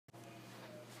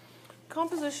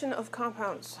Composition of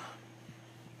compounds.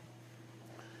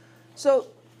 So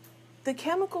the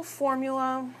chemical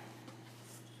formula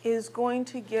is going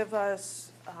to give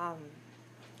us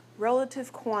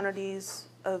relative quantities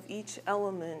of each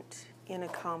element in a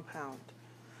compound.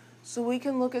 So we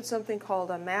can look at something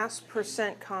called a mass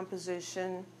percent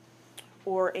composition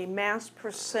or a mass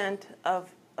percent of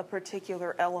a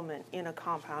particular element in a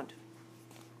compound.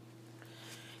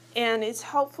 And it's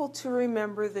helpful to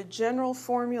remember the general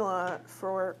formula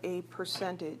for a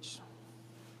percentage.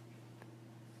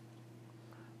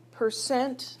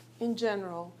 Percent in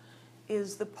general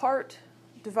is the part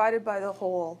divided by the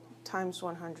whole times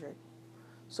 100.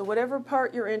 So whatever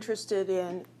part you're interested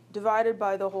in divided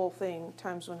by the whole thing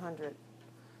times 100.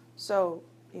 So,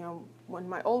 when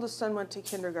my oldest son went to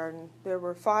kindergarten, there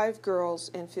were 5 girls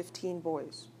and 15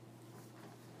 boys.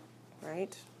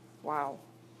 Right? Wow.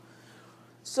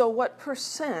 So what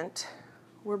percent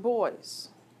were boys?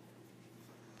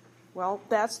 Well,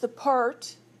 that's the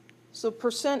part. So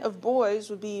percent of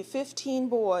boys would be 15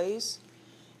 boys,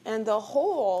 and the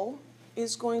whole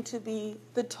is going to be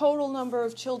the total number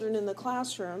of children in the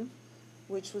classroom,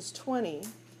 which was 20,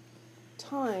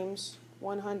 times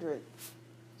 100.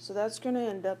 So that's going to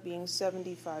end up being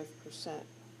 75%.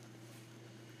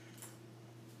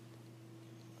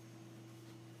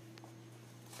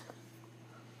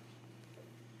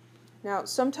 Now,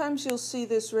 sometimes you'll see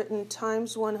this written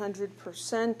times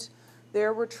 100%.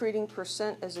 There we're treating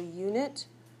percent as a unit.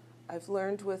 I've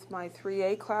learned with my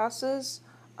 3A classes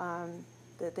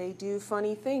that they do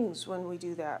funny things when we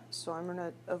do that, so I'm going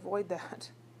to avoid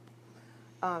that.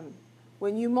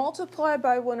 When you multiply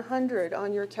by 100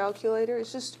 on your calculator,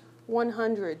 it's just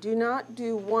 100. Do not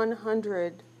do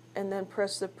 100 and then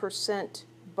press the percent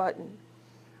button.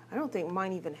 I don't think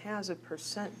mine even has a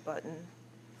percent button.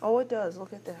 Oh, it does.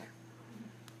 Look at that.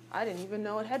 I didn't even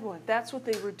know it had one. That's what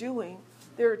they were doing.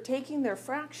 They were taking their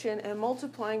fraction and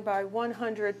multiplying by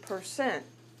 100%.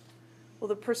 Well,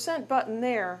 the percent button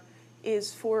there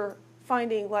is for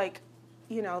finding,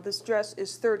 this dress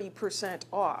is 30%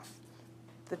 off.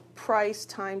 The price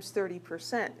times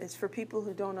 30%. It's for people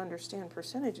who don't understand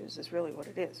percentages is really what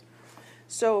it is.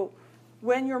 So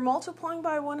when you're multiplying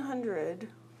by 100,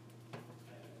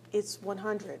 it's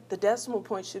 100. The decimal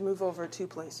point should move over 2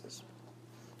 places.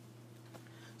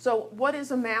 So what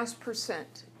is a mass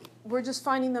percent? We're just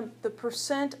finding the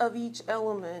percent of each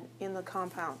element in the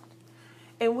compound.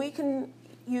 And we can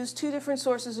use 2 different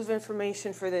sources of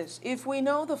information for this. If we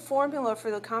know the formula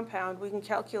for the compound, we can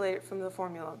calculate it from the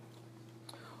formula.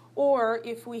 Or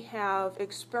if we have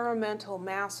experimental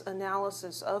mass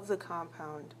analysis of the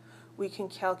compound, we can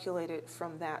calculate it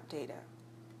from that data.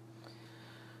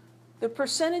 The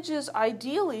percentages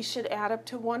ideally should add up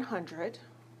to 100.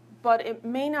 But it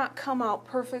may not come out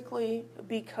perfectly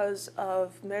because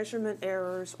of measurement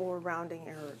errors or rounding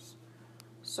errors.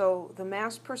 So the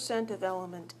mass percent of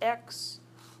element X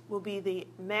will be the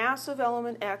mass of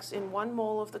element X in 1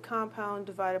 mole of the compound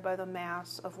divided by the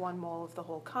mass of 1 mole of the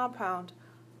whole compound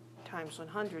times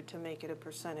 100 to make it a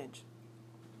percentage.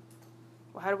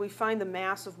 Well, how do we find the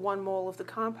mass of 1 mole of the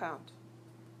compound?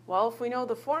 Well, if we know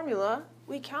the formula,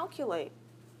 we calculate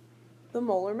the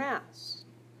molar mass.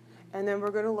 And then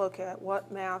we're going to look at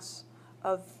what mass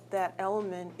of that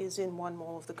element is in 1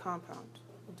 mole of the compound.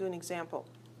 We'll do an example.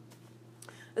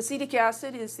 Acetic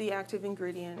acid is the active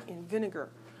ingredient in vinegar.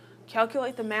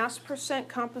 Calculate the mass percent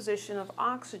composition of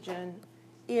oxygen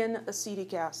in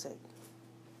acetic acid.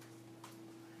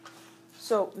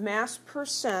 So mass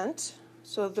percent,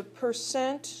 so the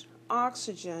percent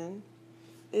oxygen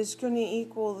is going to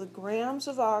equal the grams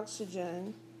of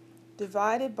oxygen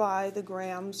divided by the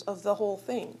grams of the whole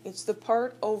thing. It's the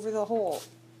part over the whole.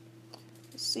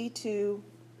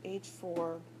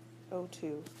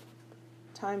 C2H4O2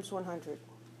 times 100.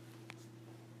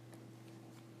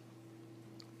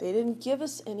 They didn't give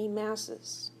us any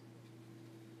masses.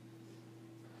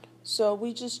 So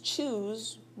we just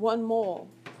choose 1 mole.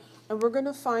 And we're going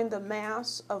to find the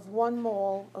mass of 1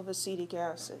 mole of acetic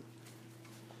acid.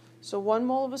 So 1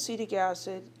 mole of acetic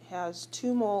acid has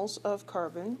 2 moles of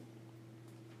carbon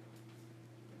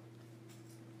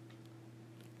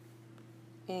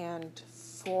and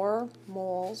 4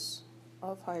 moles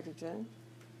of hydrogen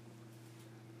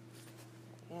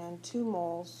and 2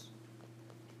 moles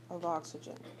of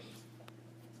oxygen.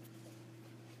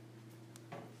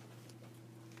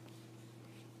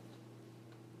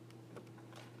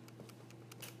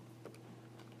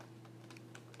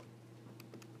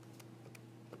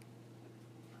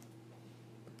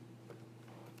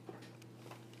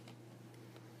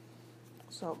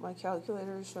 So my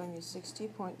calculator is showing me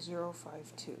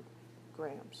 60.052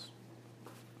 grams.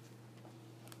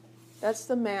 That's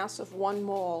the mass of 1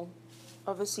 mole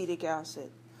of acetic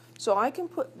acid. So I can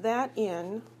put that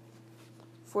in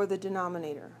for the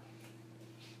denominator.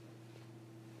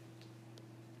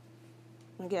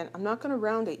 Again, I'm not going to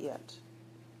round it yet.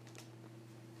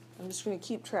 I'm just going to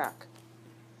keep track.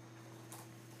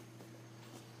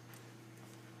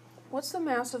 What's the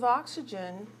mass of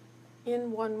oxygen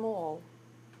in 1 mole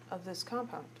of this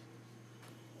compound?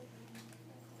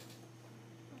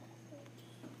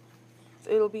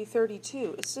 It'll be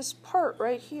 32. It's this part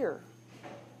right here.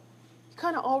 You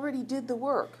kind of already did the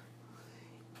work.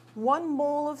 1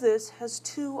 mole of this has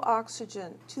 2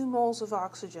 moles of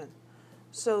oxygen.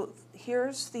 So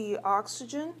here's the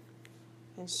oxygen,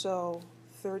 and so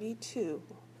 32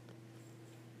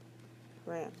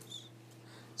 grams.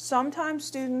 Sometimes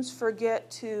students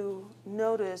forget to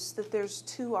notice that there's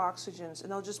 2 oxygens,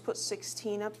 and they'll just put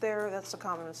 16 up there. That's a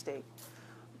common mistake.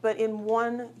 But in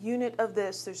 1 unit of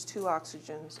this, there's 2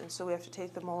 oxygens, and so we have to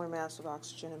take the molar mass of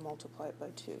oxygen and multiply it by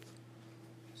 2.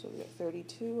 So we got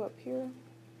 32 up here.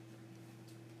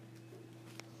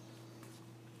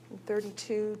 And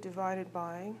 32 divided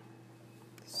by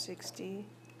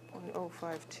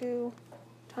 60.052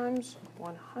 times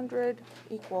 100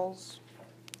 equals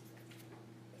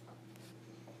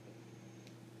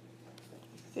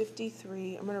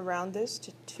 53. I'm going to round this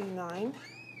to 29%.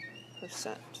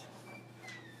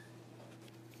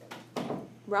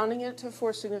 Rounding it to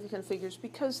 4 significant figures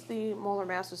because the molar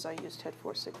masses I used had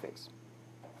 4 sig figs.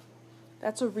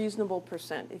 That's a reasonable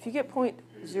percent. If you get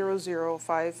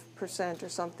 0.005% or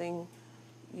something,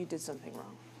 you did something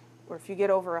wrong. Or if you get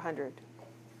over 100.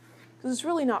 Because it's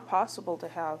really not possible to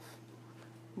have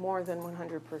more than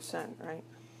 100%, right?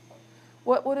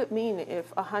 What would it mean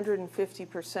if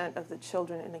 150% of the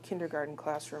children in a kindergarten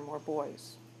classroom were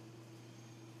boys?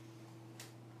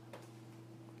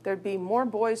 There'd be more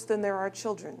boys than there are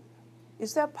children.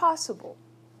 Is that possible?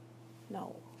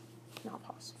 No, not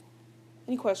possible.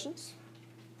 Any questions?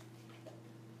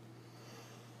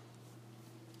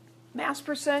 Mass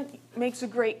percent makes a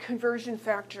great conversion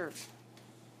factor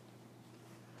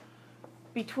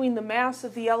between the mass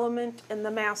of the element and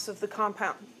the mass of the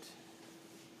compound.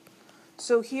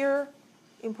 So here,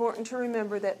 important to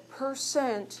remember that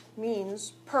percent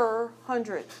means per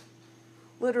 100.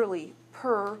 Literally,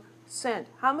 per cent.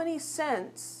 How many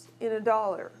cents in a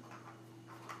dollar?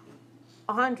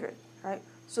 100, right?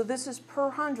 So this is per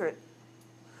 100.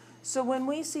 So when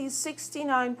we see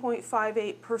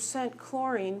 69.58%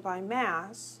 chlorine by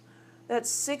mass,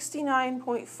 that's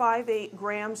 69.58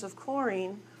 grams of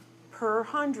chlorine per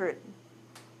 100.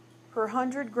 Per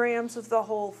 100 grams of the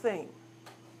whole thing.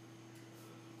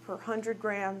 Per 100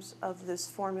 grams of this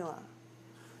formula.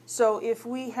 So if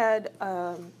we had,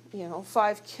 5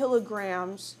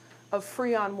 kilograms of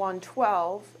Freon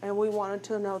 112, and we wanted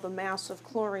to know the mass of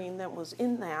chlorine that was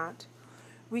in that,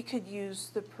 we could use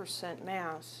the percent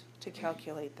mass to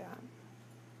calculate that.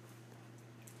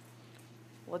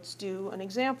 Let's do an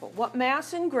example. What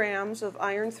mass in grams of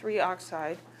iron 3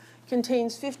 oxide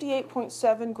contains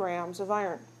 58.7 grams of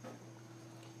iron?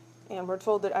 And we're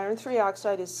told that iron 3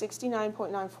 oxide is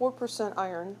 69.94%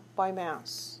 iron by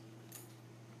mass.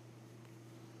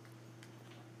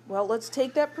 Well, let's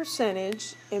take that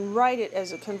percentage and write it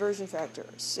as a conversion factor.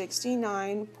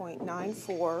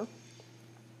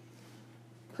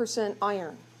 69.94%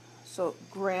 iron. So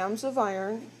grams of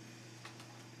iron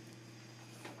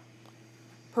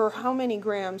per how many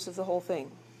grams of the whole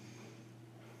thing?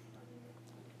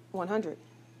 100.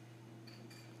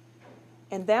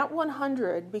 And that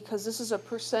 100, because this is a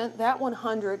percent, that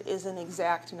 100 is an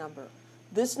exact number.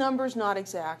 This number is not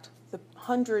exact. The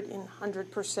 100 in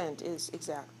 100% is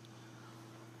exact.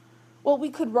 Well, we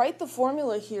could write the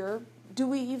formula here. Do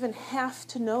we even have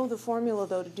to know the formula,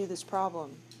 though, to do this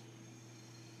problem?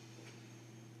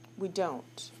 We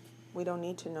don't. We don't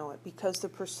need to know it because the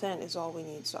percent is all we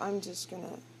need. So I'm just going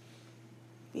to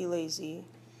be lazy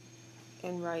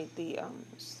and write the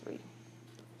 3. I'm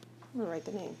going to write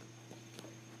the name.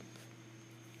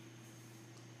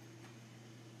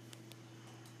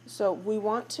 So we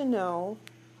want to know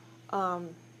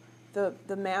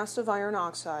the mass of iron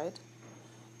oxide,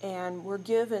 and we're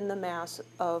given the mass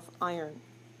of iron.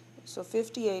 So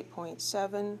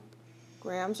 58.7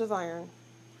 grams of iron.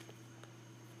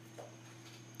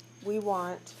 We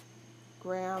want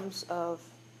grams of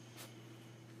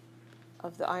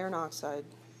the iron oxide.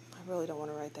 I really don't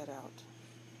want to write that out.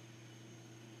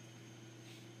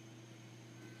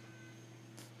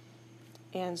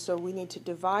 And so we need to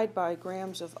divide by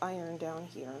grams of iron down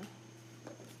here.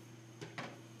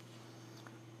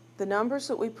 The numbers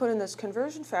that we put in this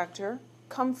conversion factor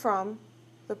come from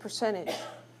the percentage.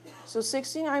 So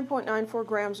 69.94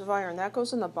 grams of iron, that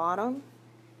goes in the bottom,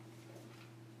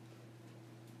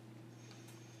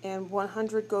 and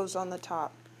 100 goes on the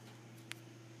top.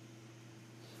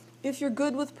 If you're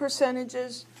good with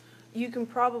percentages, you can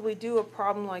probably do a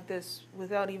problem like this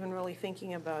without even really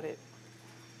thinking about it.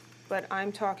 But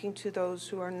I'm talking to those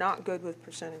who are not good with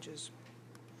percentages.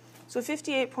 So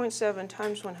 58.7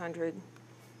 times 100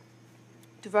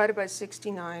 divided by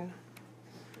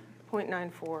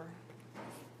 69.94.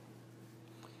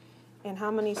 And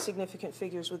how many significant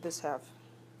figures would this have?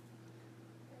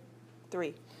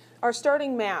 3. Our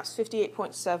starting mass,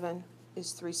 58.7,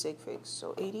 is 3 sig figs,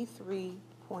 so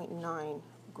 83.9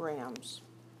 grams.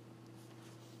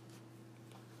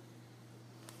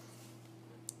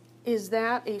 Is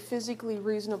that a physically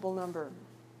reasonable number?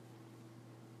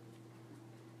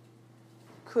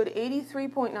 Could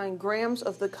 83.9 grams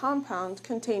of the compound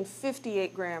contain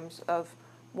 58 grams of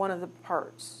one of the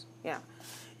parts? Yeah.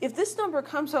 If this number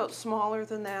comes out smaller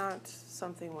than that,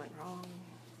 something went wrong.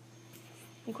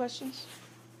 Any questions?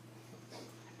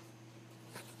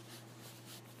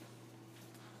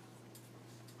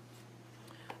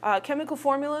 Chemical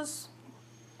formulas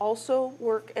also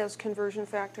work as conversion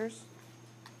factors.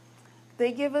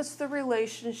 They give us the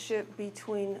relationship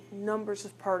between numbers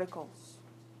of particles,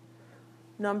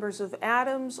 numbers of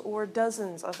atoms or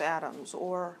dozens of atoms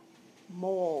or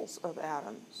moles of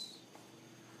atoms.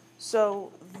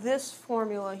 So this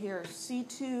formula here,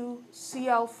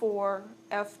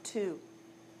 C2Cl4F2,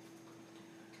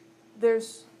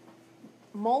 there's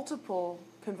multiple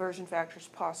conversion factors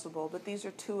possible, but these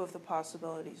are 2 of the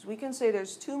possibilities. We can say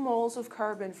there's 2 moles of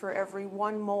carbon for every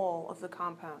 1 mole of the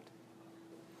compound.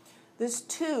 This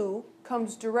 2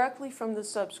 comes directly from the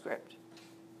subscript.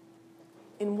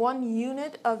 In 1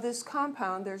 unit of this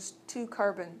compound, there's 2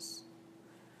 carbons.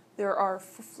 There are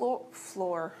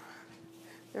fluorines.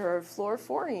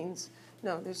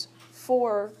 No, there's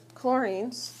 4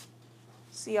 chlorines,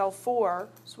 Cl4,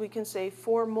 so we can say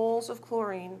 4 moles of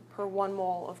chlorine per 1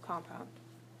 mole of compound.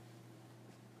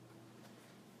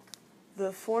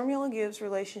 The formula gives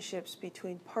relationships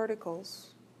between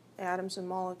particles, atoms and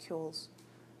molecules,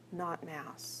 not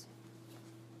mass.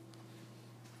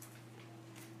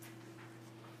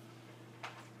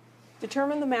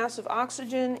 Determine the mass of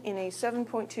oxygen in a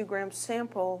 7.2 gram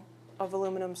sample of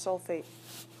aluminum sulfate.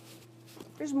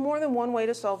 There's more than one way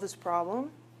to solve this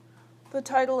problem. The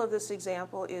title of this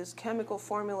example is Chemical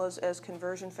Formulas as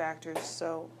Conversion Factors,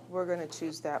 so we're going to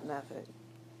choose that method.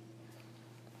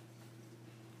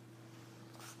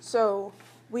 So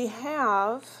we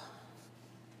have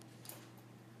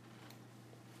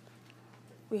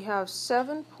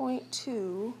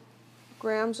 7.2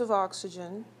 grams of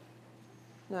oxygen.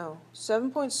 No,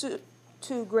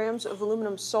 7.2 grams of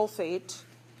aluminum sulfate,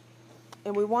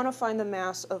 and we want to find the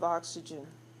mass of oxygen.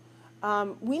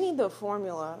 We need the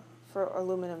formula for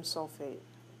aluminum sulfate.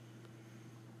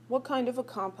 What kind of a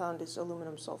compound is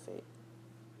aluminum sulfate?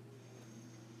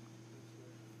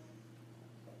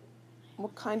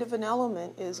 What kind of an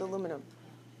element is aluminum?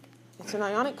 It's an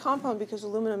ionic compound because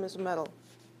aluminum is a metal.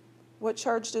 What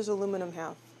charge does aluminum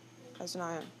have as an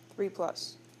ion?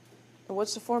 3+. And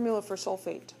what's the formula for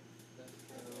sulfate?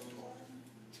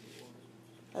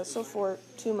 SO4,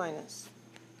 2-.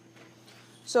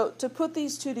 So to put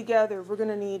these 2 together, we're going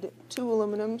to need 2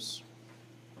 aluminums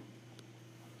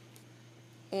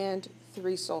and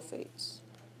 3 sulfates.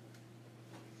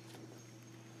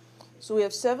 So we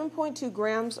have 7.2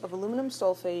 grams of aluminum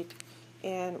sulfate,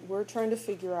 and we're trying to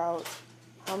figure out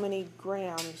how many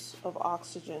grams of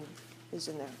oxygen is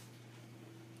in there.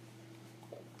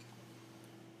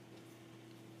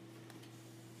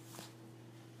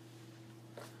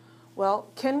 Well,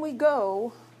 can we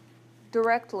go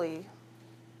directly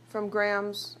from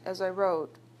grams, as I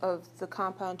wrote, of the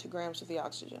compound to grams of the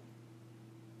oxygen?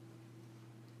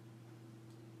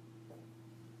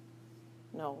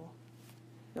 No.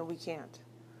 No, we can't.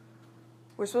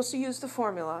 We're supposed to use the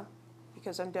formula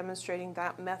because I'm demonstrating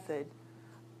that method.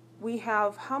 We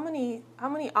have how many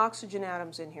oxygen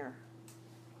atoms in here?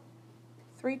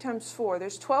 3 times 4.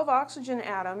 There's 12 oxygen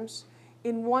atoms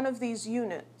in one of these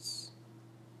units.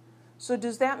 So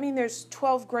does that mean there's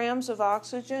 12 grams of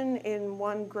oxygen in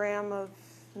 1 gram of...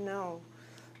 No.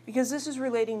 Because this is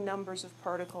relating numbers of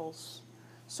particles.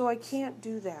 So I can't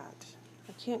do that.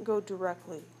 I can't go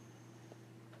directly.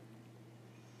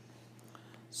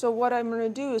 So what I'm going to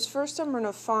do is first I'm going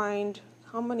to find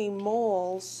how many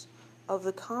moles of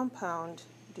the compound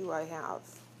do I have.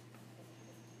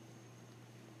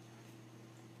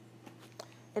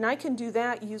 And I can do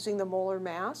that using the molar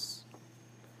mass.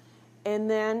 And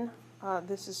then,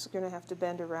 this is going to have to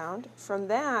bend around. From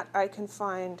that, I can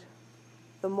find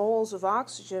the moles of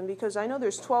oxygen, because I know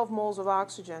there's 12 moles of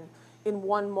oxygen in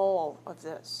 1 mole of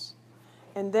this.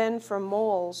 And then from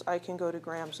moles, I can go to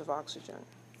grams of oxygen.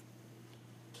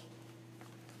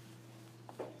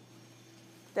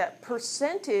 That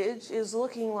percentage is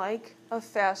looking like a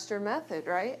faster method,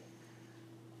 right?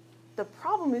 The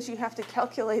problem is you have to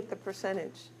calculate the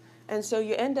percentage. And so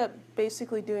you end up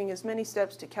basically doing as many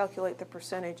steps to calculate the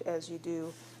percentage as you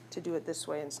do to do it this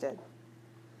way instead.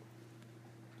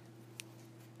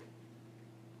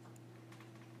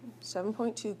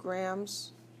 .2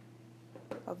 grams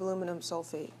of aluminum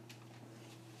sulfate.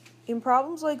 In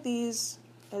problems like these,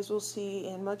 as we'll see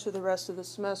in much of the rest of the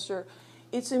semester,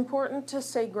 it's important to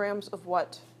say grams of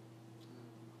what?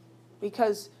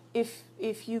 Because if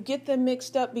you get them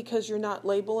mixed up because you're not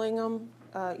labeling them,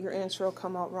 your answer will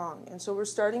come out wrong. And so we're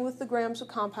starting with the grams of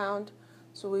compound.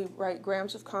 So we write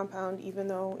grams of compound even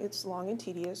though it's long and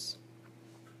tedious.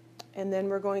 And then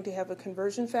we're going to have a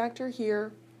conversion factor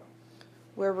here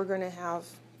where we're going to have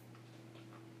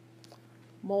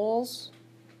moles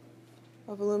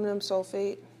of aluminum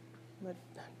sulfate. But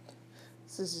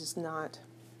this is just not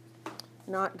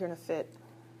going to fit.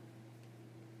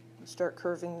 I'll start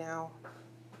curving now.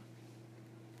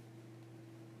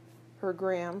 Per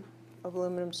gram of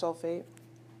aluminum sulfate.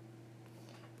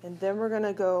 And then we're going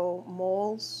to go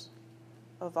moles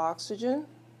of oxygen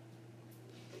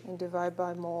and divide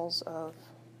by moles of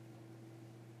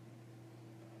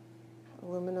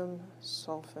aluminum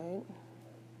sulfate.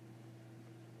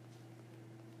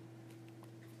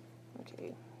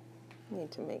 Okay, I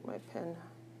need to make my pen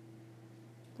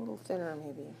a little thinner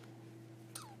maybe.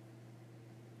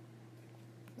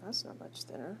 That's not much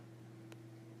thinner.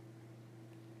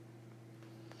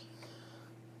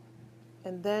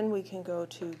 And then we can go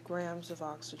to grams of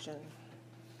oxygen.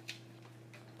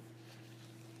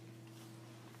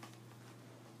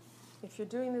 If you're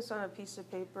doing this on a piece of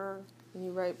paper and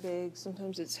you write big,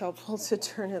 sometimes it's helpful to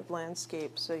turn it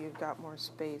landscape so you've got more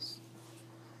space.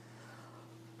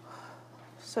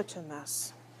 Such a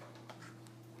mess.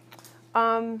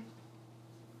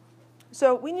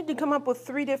 So we need to come up with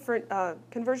 3 different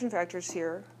conversion factors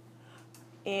here.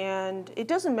 And it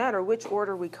doesn't matter which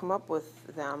order we come up with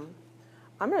them.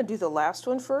 I'm going to do the last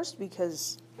one first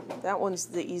because that one's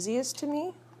the easiest to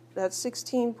me. That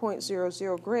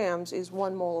 16.00 grams is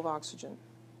 1 mole of oxygen.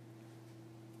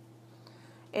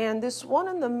 And this one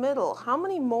in the middle, how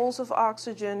many moles of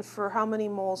oxygen for how many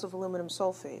moles of aluminum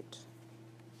sulfate?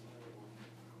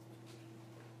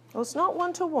 Well, it's not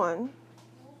 1 to 1,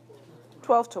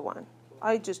 12 to 1.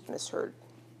 I just misheard.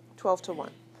 12 to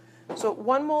 1. So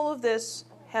 1 mole of this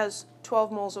has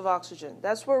 12 moles of oxygen.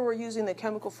 That's where we're using the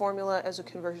chemical formula as a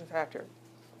conversion factor.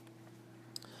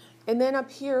 And then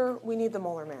up here, we need the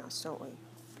molar mass, don't we?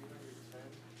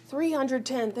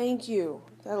 310, thank you.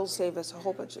 That'll save us a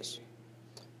whole bunch of...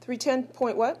 310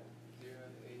 point what?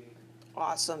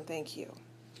 Awesome, thank you.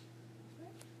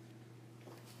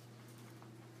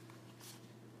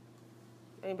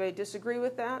 Anybody disagree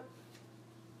with that?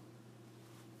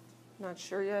 Not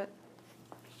sure yet?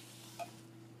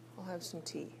 I'll have some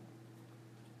tea.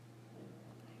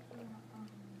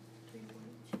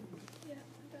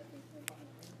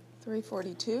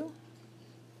 342?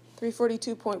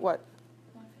 342 point what?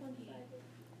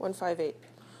 158.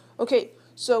 Okay,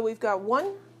 so we've got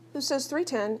 1 who says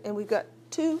 310, and we've got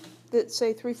 2 that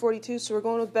say 342, so we're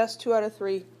going with best 2 out of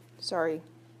 3. Sorry.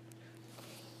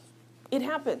 It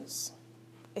happens.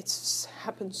 It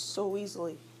happens so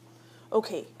easily.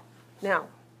 Okay, now,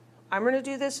 I'm going to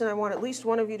do this, and I want at least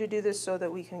one of you to do this so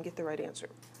that we can get the right answer.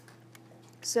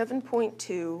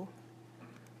 7.2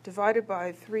 divided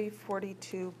by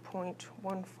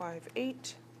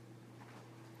 342.158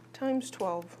 times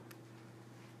 12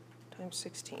 times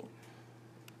 16.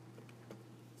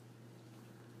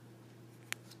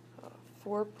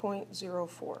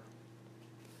 4.04.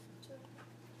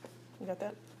 You got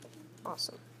that?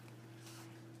 Awesome.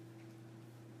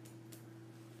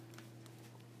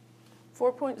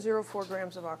 4.04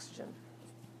 grams of oxygen.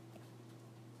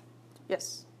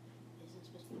 Yes? Is it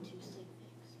supposed to be 2 sig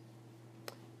figs?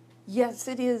 Yes,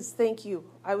 it is. Thank you.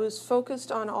 I was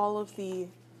focused on all of the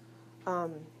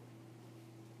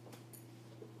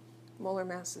molar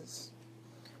masses.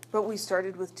 But we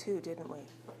started with 2, didn't we?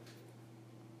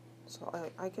 So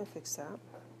I can fix that.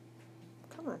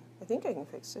 Come on. I think I can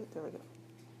fix it. There we go.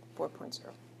 4.0.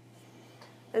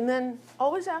 And then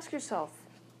always ask yourself,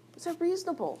 is that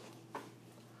reasonable?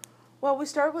 Well, we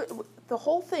start with, the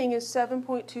whole thing is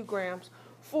 7.2 grams.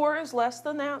 4 is less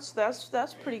than that, so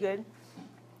that's pretty good.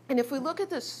 And if we look at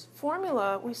this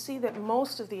formula, we see that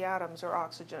most of the atoms are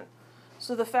oxygen.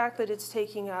 So the fact that it's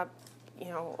taking up,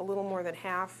 a little more than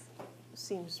half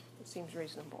seems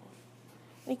reasonable.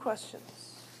 Any questions?